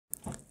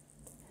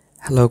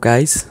Hello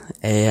guys,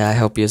 I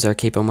hope you are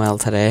keeping well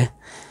today.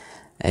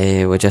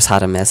 We just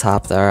had a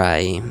mishap there.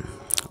 I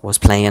was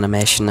playing a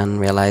mission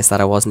and realised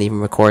that I wasn't even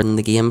recording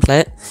the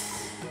gameplay.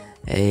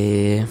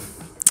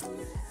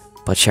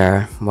 But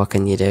sure, what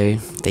can you do?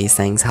 These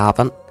things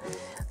happen.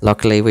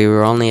 Luckily we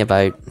were only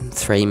about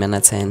 3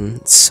 minutes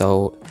in,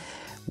 so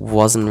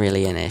wasn't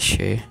really an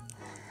issue.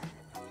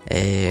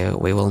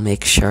 We will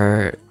make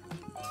sure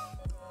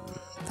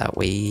that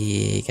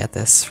we get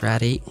this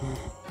ready.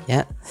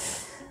 Yeah.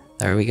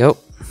 There we go.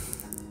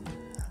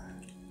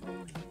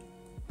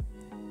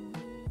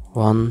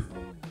 1,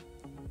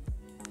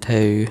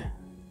 2,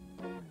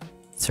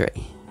 3.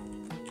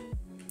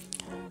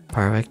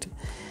 Perfect.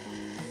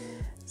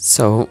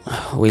 So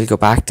we'll go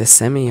back to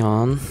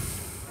Simeon,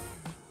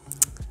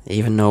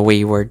 even though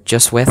we were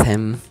just with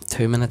him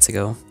 2 minutes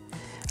ago.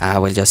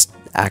 We'll just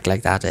act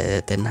like that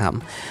it didn't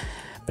happen.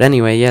 But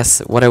anyway, yes,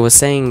 what I was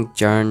saying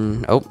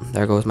during... Oh,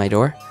 there goes my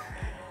door.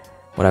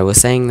 What I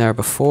was saying there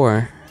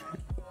before...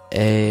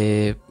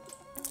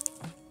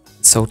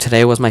 so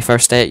today was my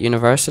first day at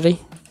university,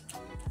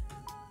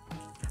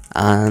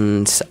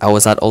 and I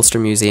was at Ulster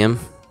Museum,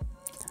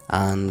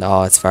 and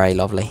oh, it's very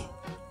lovely.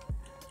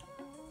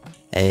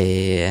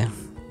 The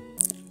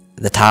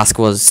task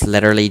was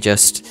literally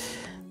just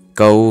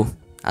go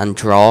and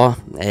draw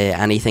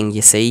anything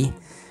you see,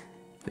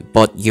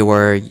 but you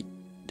were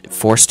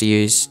forced to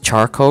use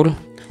charcoal,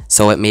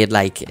 so it made,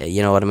 like,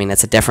 you know what I mean,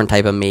 it's a different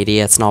type of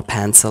media. It's not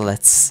pencil,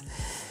 it's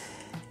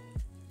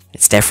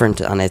different,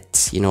 and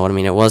it, you know what I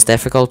mean, it was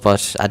difficult,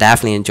 but I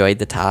definitely enjoyed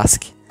the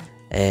task.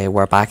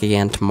 We're back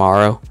again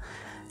tomorrow,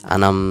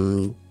 and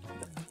I'm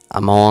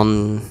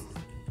on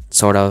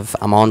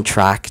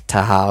track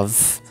to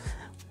have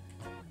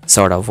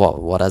sort of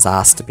what is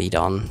asked to be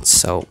done,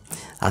 so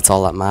that's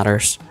all that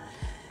matters.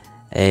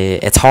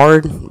 It's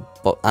hard,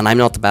 and I'm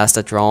not the best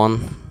at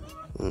drawing.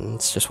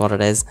 It's just what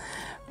it is,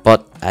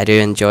 but I do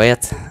enjoy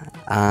it,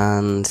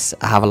 and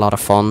I have a lot of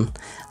fun,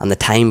 and the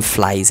time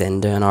flies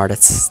in doing art.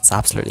 It's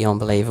absolutely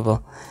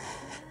unbelievable.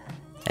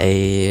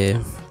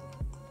 Anything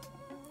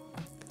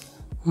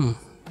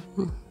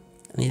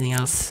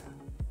else?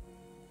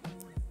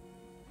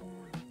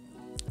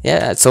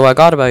 Yeah, so I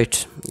got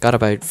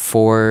about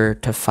 4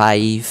 to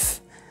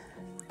 5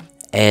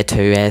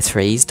 A2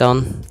 A3s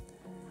done,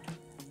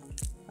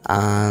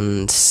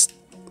 and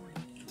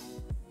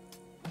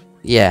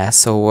yeah,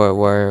 so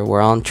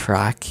we're on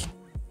track.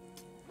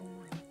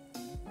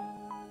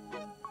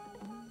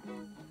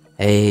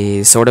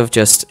 Sort of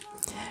just,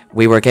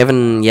 we were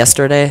given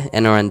yesterday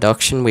in our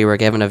induction, we were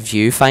given a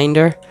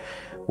viewfinder,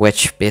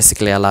 which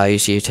basically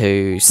allows you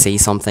to see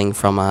something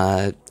from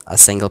a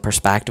single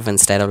perspective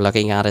instead of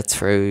looking at it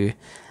through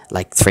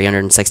like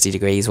 360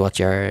 degrees, what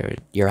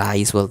your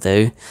eyes will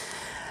do.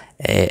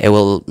 It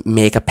will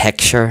make a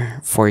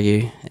picture for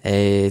you.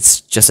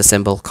 It's just a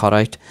simple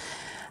cutout,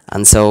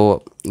 and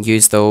so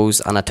use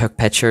those, and I took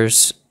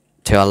pictures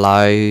to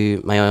allow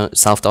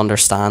myself to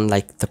understand,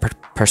 like, the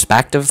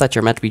perspective that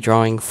you're meant to be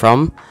drawing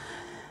from.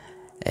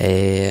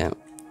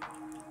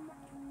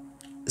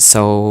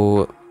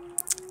 So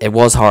it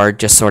was hard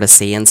just sort of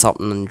seeing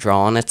something and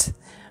drawing it,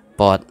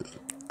 but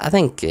I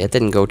think it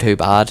didn't go too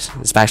bad,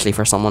 especially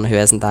for someone who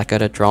isn't that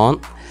good at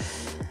drawing.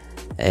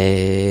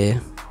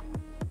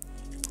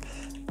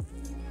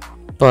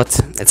 But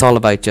it's all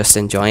about just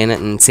enjoying it,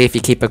 and see if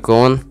you keep it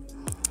going.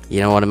 You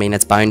know what I mean,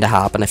 it's bound to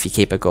happen if you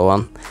keep it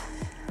going.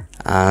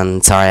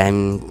 And sorry,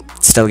 I'm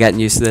still getting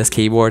used to this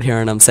keyboard here,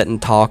 and I'm sitting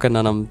talking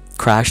and I'm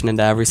crashing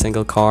into every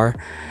single car,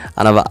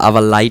 and I've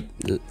a light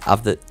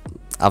of the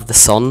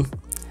sun,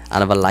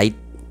 and I've a light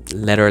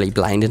literally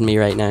blinding me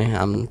right now.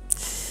 I'm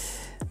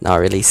not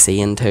really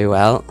seeing too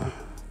well,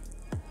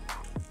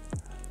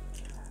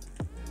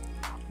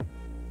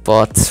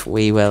 but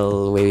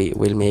we'll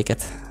make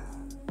it.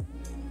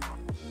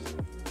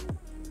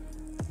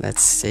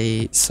 Let's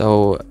see.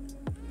 So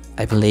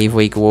I believe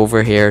we go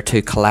over here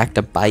to collect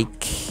a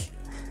bike.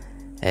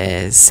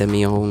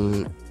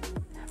 Simeon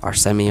or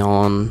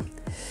Simeon,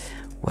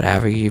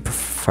 whatever you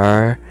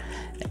prefer,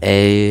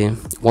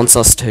 wants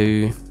us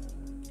to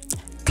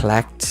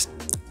collect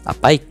a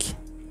bike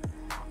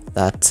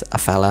that a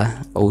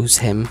fella owes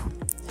him.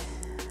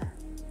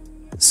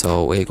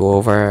 So we'll go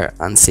over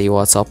and see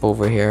what's up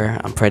over here.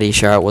 I'm pretty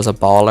sure it was a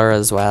baller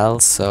as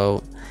well,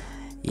 so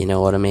you know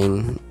what I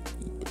mean.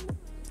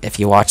 If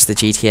you watch the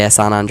GTA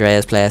San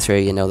Andreas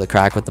playthrough, you know the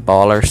crack with the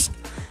ballers.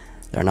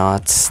 They're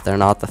not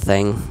the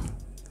thing.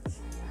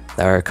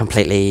 They're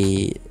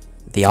completely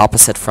the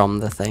opposite from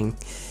the thing.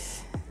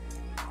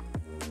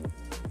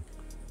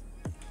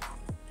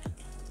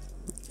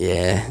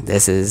 Yeah,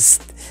 this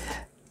is...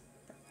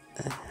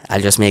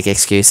 I'll just make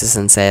excuses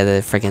and say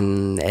that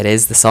friggin' it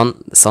is the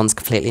sun. The sun's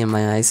completely in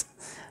my eyes.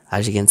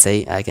 As you can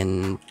see, I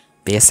can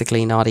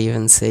basically not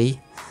even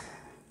see.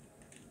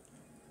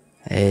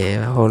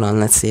 Hold on,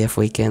 let's see if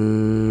we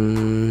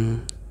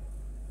can...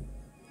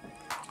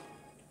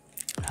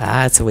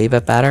 it's a wee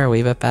bit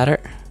better,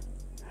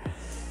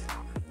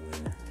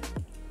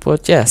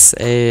 But yes,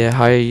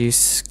 how are you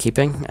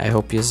keeping? I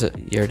hope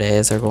your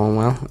days are going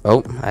well.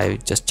 Oh, I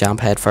just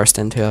jumped head first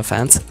into a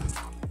fence.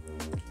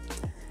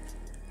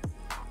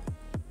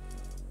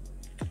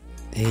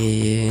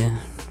 I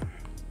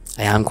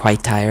am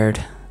quite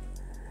tired,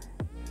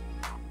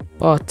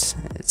 but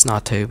it's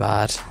not too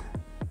bad.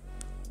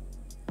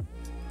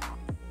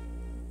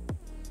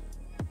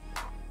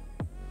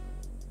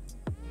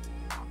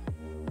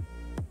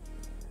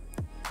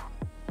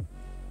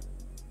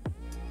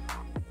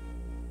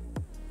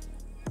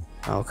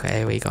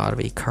 Okay, we gotta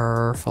be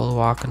careful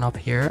walking up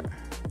here.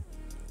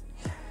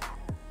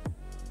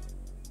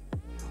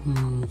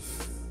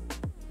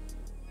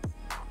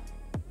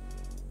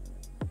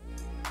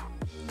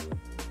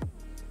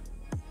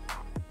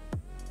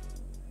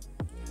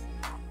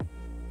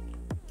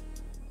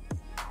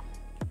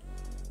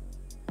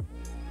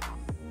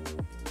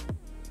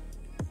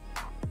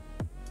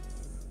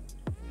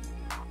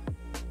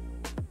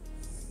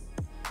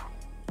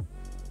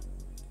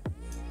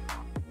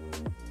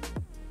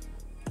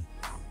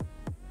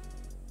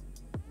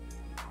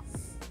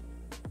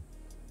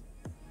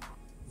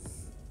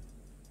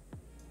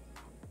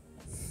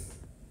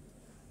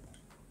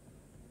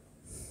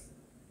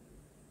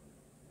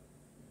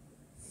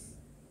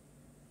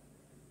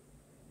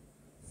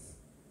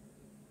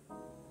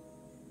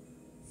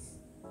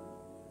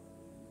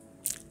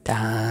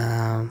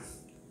 Damn.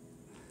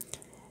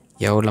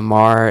 Yo,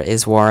 Lamar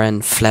is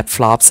wearing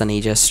flip-flops and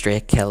he just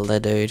straight killed the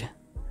dude.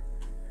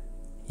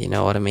 You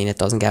know what I mean? It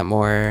doesn't get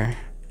more...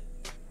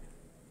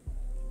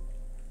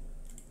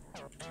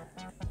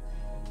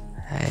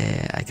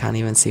 I can't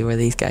even see where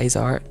these guys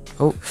are.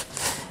 Oh,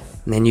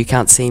 and then you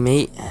can't see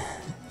me,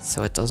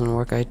 so it doesn't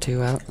work out too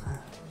well.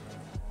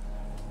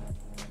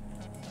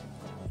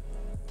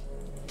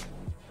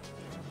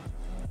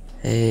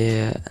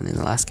 And then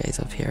the last guy's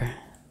up here.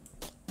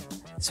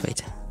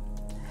 Sweet.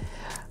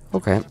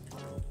 Okay.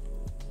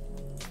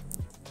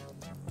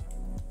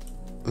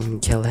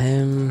 Kill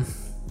him.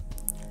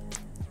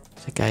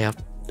 The guy up.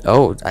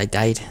 Oh, I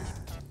died.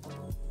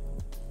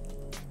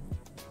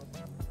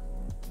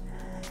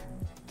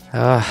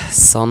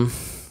 Son.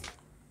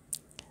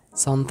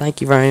 Son, thank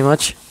you very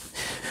much.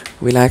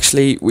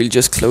 We'll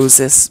just close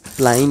this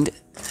blind.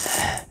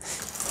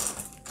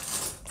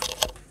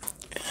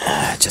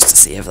 Just to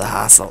save the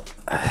hassle.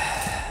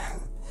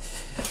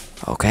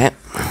 Okay.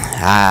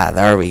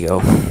 There we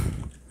go.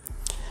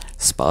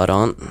 Spot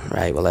on.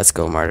 Right, well, let's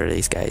go murder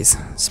these guys.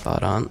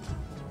 Spot on.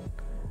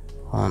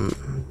 One.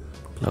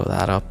 Blow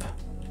that up.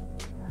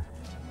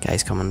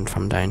 Guys coming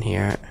from down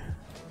here.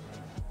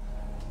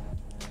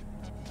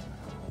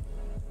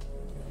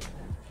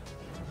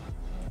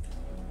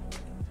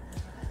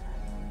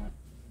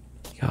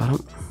 Got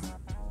him.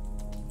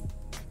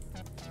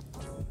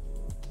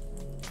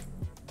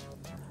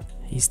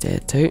 He's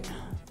dead too.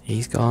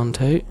 He's gone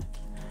too.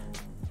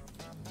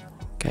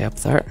 Guy up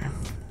there.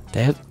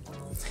 Dead.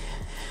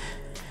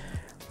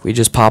 We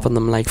just popping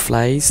them like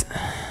flies.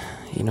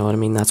 You know what I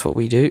mean? That's what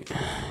we do.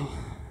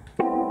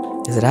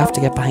 Does it have to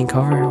get behind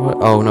cover? What?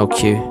 Oh no,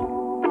 Q.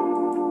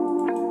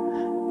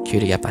 Q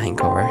to get behind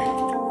cover.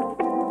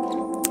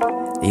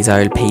 These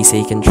are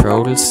PC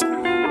controls.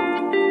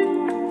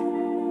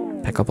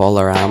 Pick up all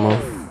their ammo.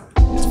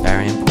 It's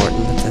very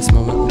important at this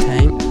moment in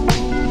time.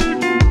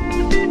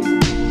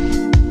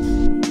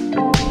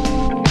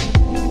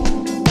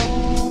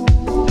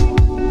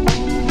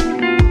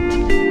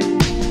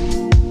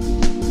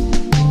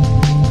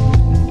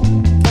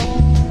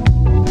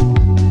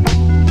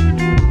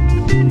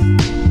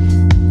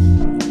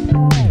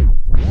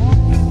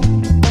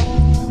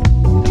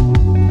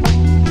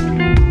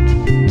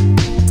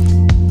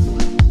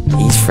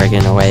 He's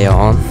friggin' away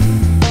on.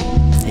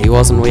 He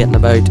wasn't waiting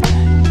about.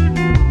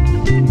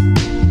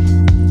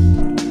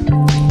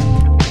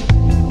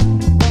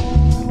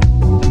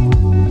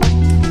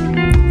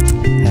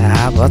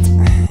 But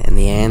in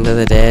the end of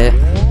the day,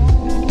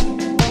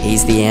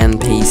 he's the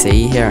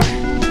NPC here.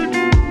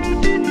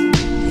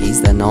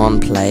 He's the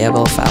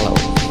non-playable fellow.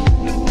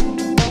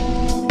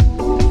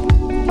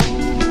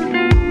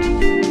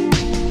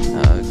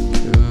 Oh,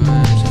 good.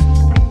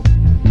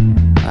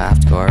 I have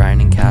to go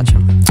around and catch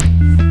him.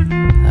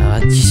 Oh,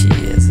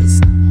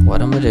 Jesus.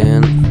 What am I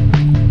doing?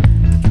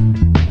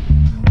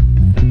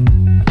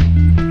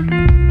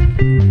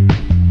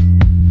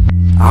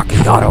 Oh,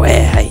 he got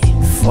away, hey.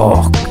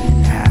 Fuck.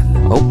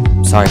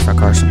 Oh, sorry for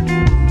cursing.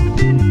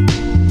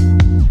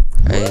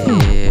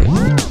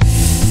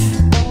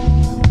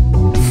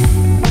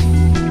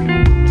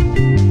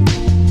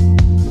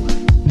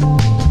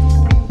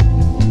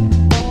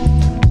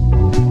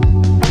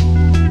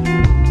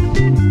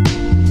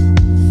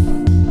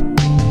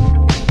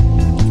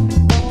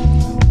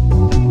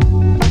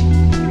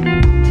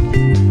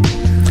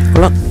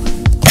 Hold on.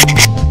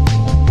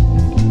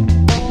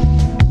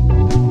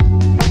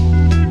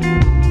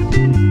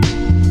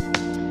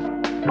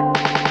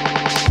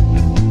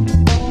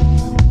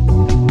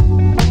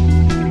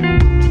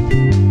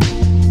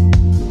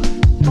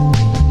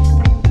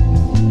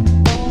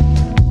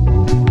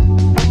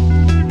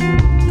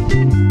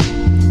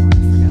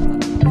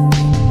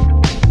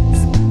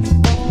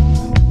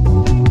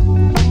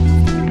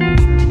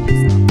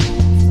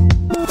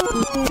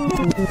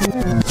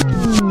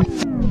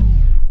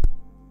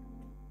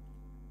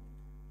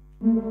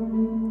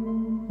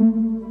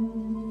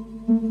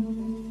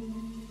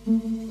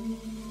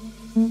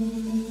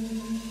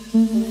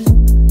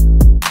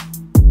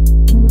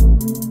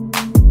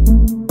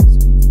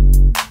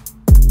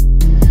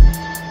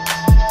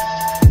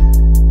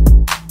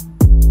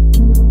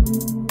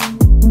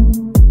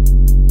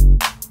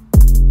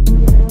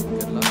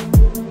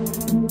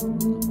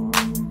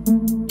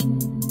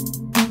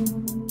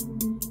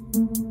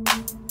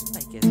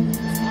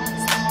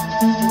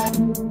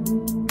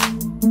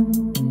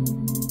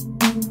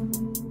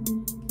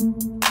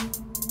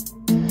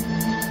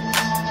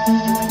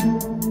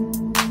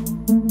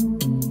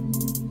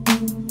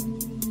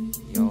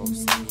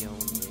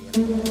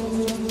 this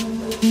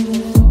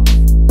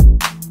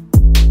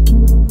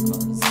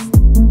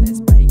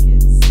bike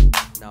is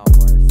not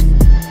worth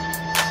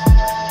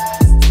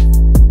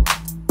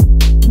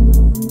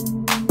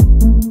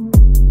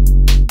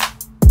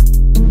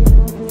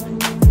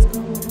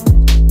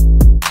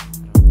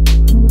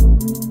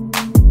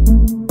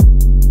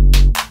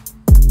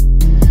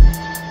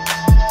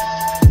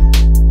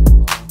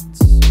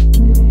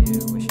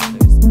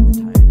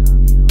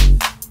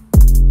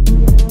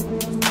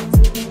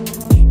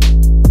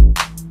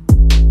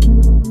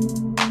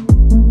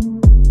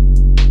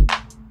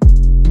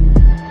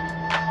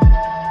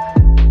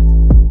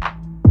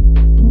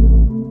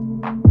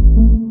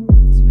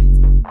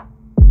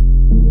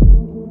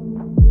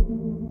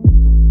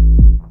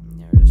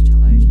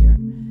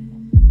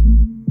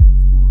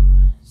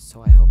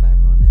So I hope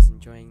everyone is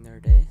enjoying their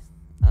day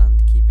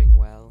and keeping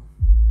well.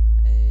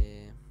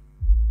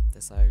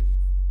 This old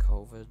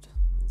COVID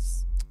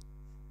is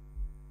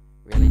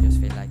really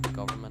just feel like the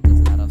government has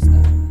let us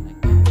down. Like,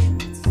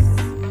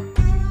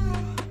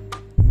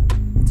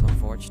 it's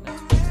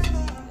unfortunate, but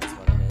it's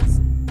what it is.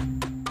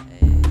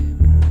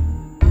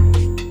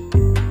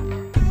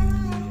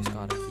 You just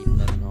gotta keep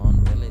living on.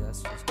 Really,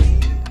 that's just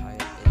how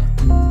it is.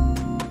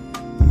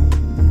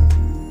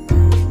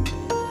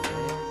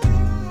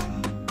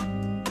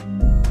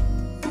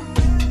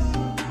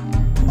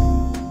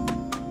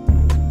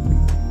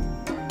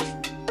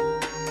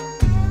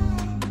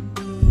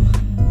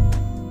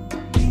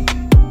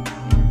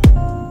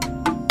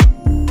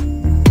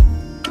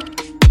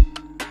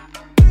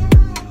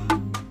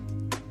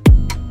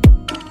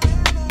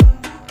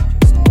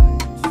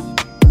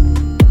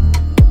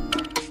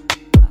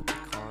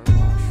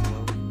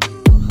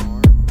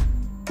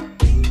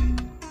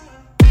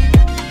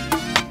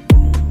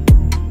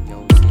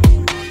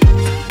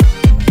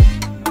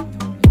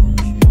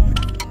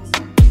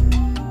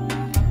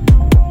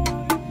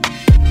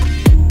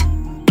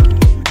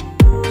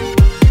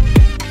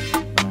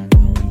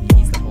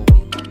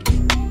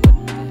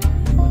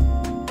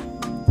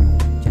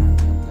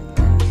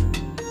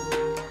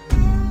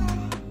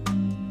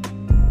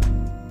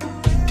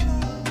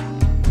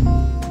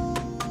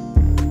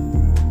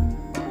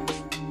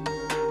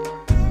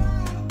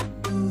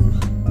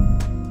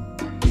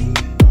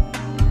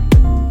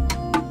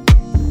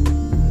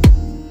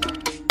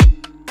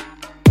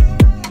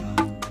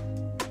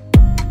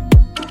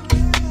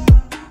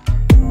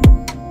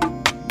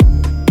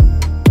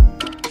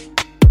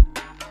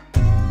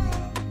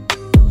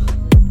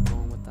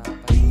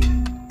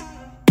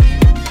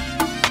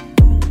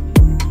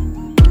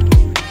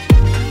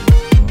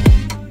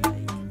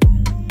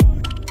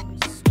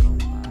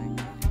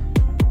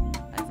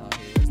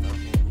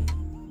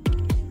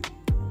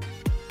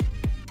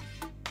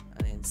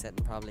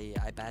 Sitting probably,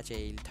 I bet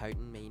you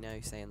touting me now,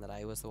 saying that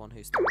I was the one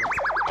who stole it,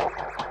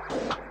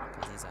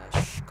 because he's a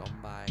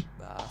scumbag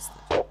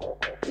bastard.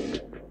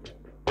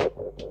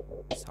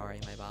 Sorry,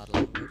 my bad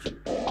language.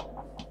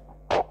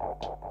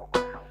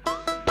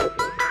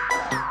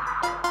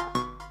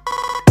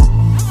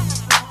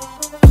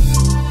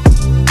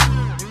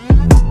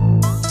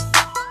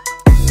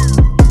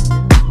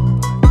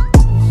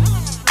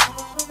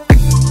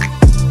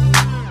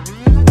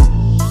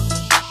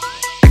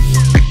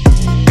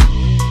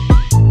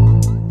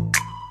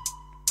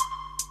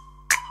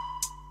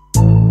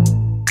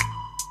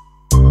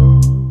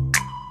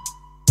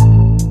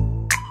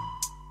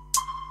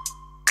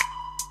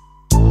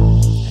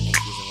 I think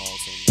you've all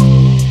seen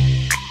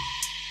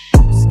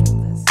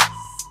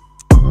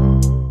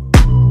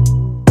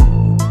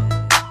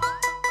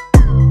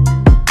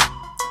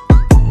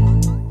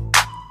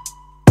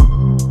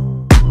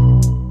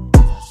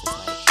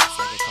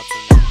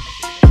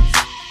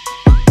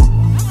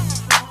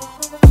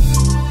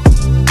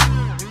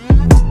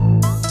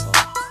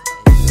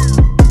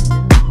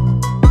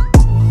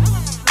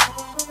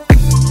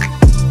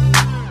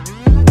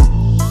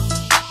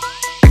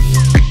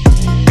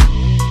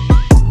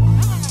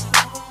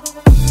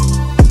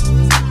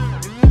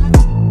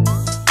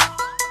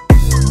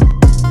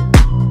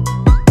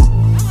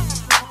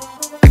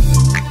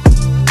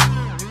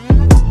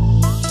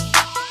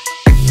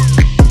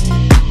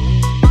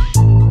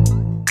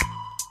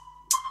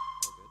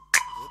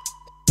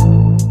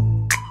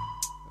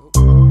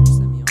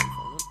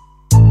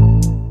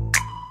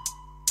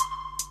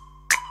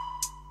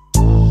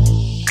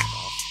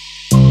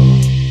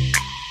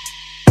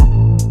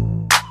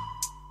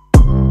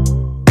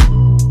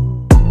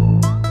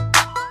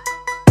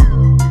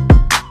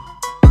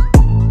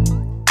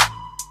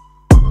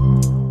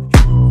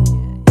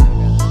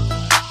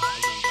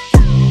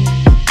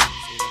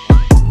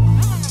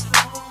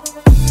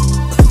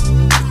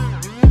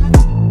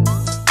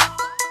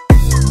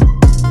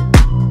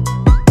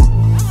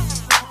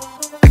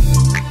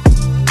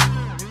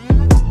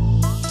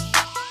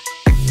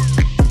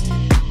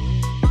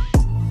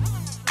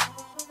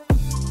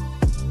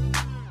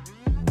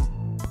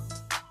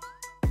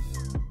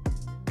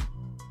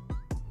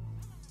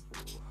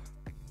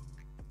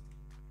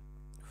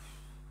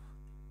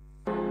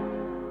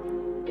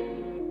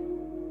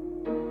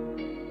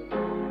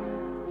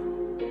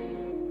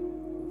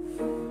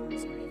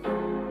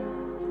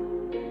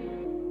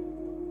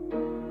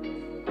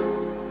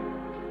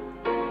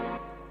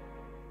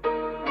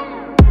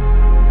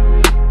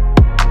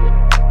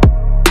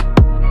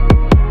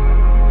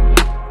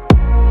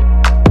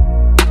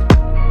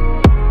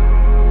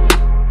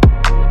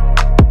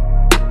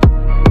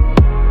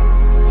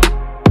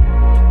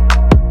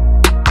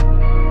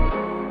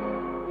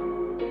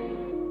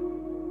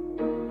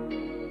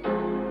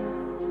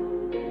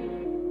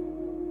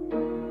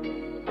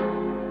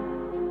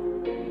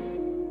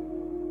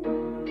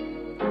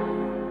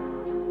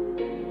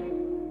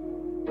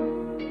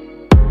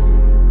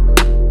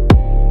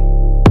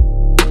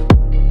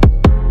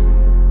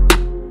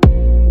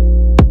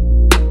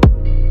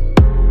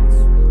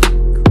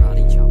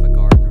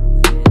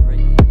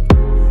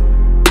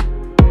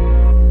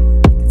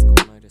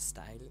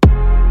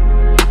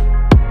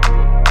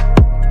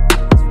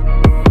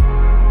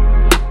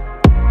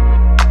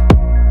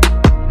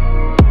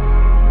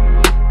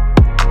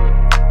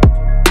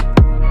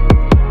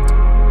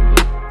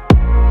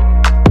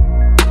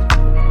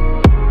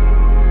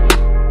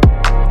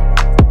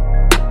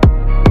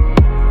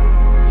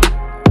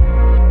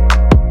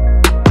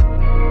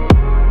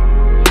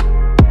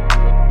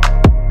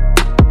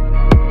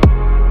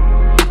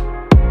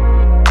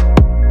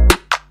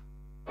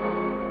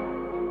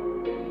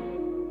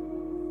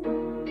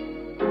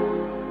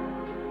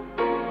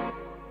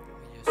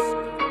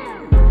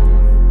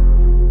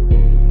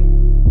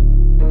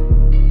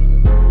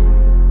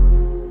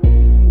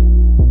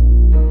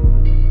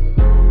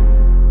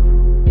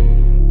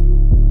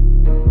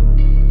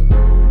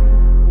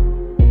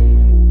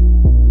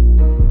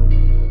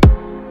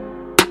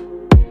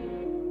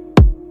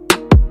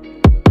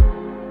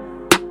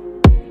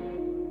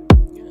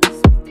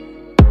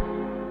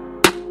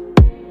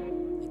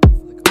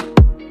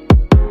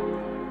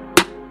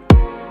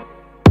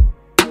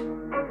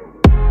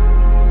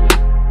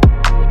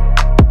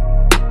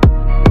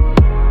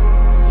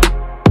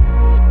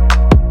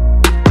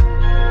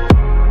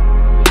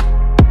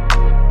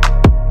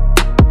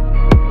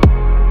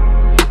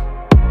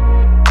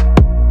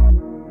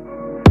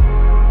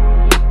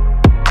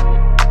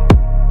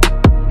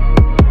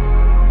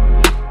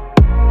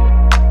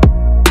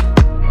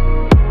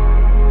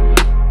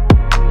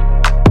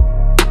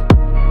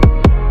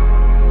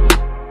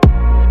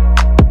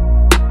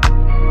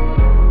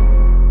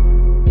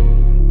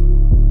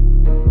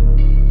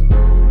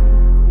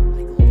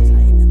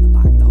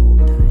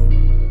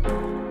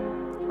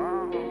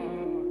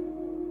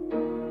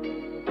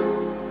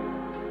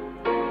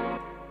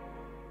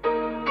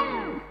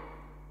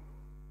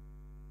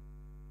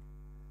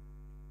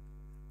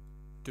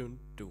Dun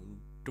dun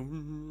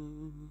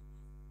dun.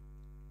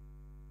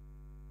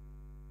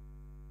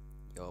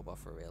 Yo, but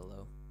for real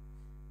though,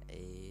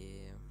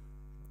 uh,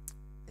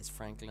 is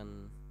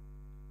Franklin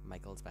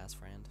Michael's best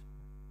friend?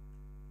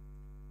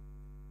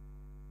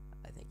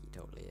 I think he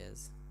totally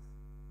is.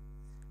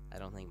 I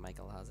don't think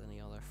Michael has any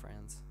other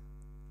friends.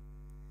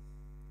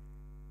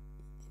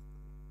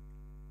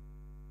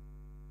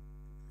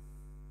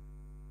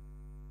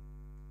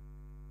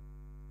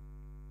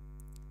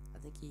 I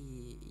think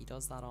he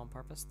does that on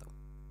purpose though.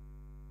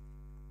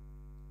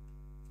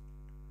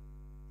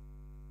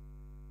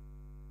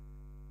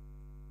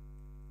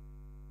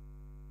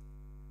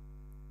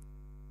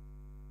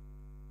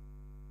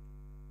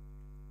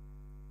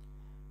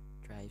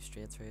 Drive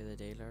straight through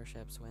the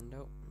dealership's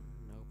window,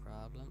 no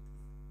problem.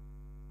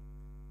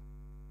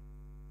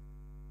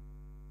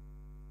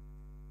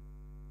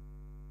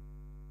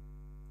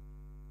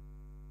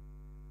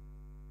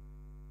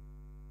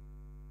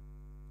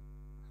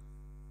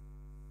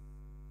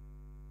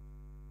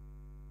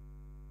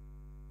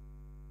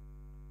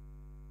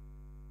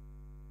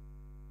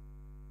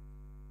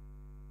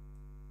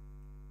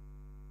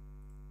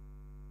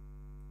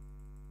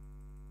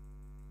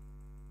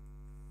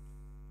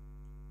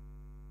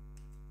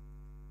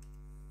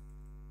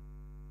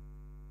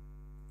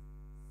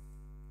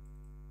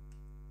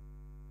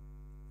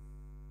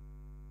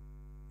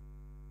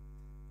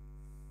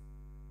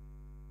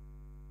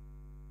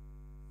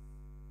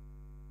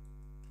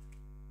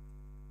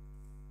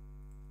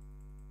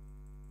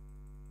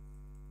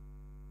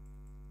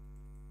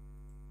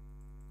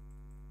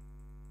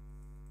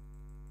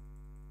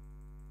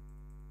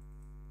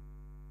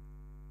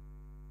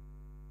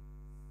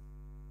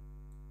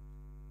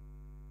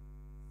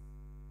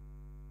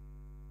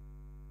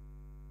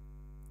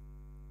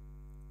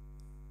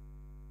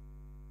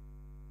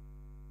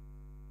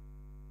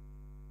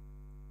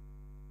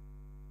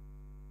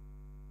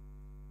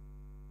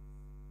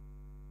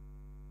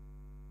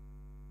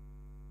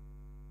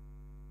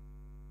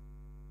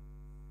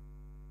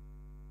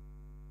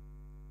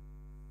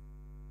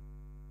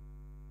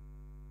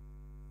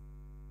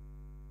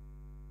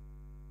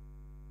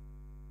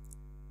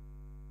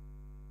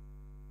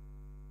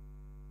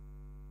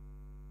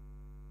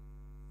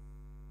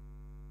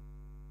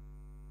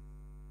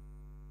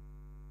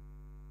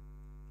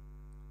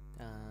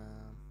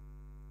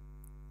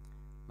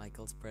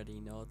 Michael's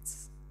pretty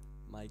nuts.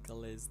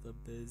 Michael is the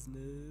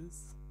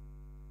business.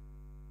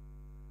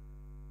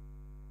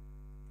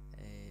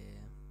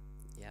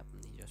 Yep,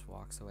 and he just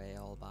walks away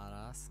all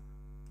badass.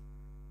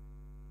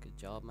 Good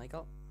job,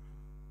 Michael.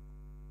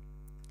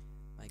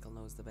 Michael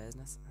knows the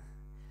business.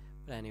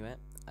 But anyway,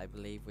 I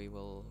believe we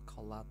will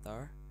call that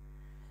there.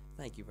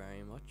 Thank you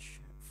very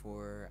much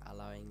for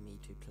allowing me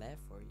to play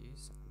for you.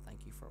 So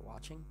thank you for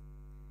watching.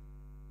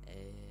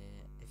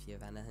 If you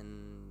have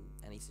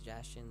any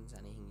suggestions,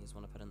 anything you just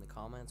want to put in the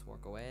comments,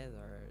 work away.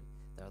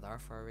 They're there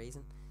for a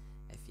reason.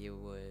 If you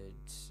would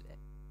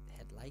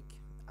hit like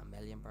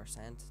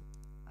 1,000,000%,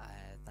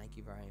 thank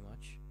you very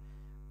much.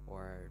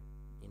 Or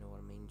you know what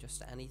I mean.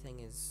 Just anything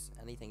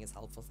is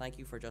helpful. Thank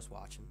you for just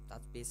watching.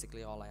 That's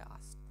basically all I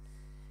asked.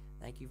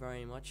 Thank you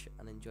very much,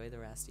 and enjoy the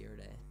rest of your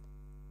day.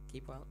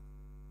 Keep well.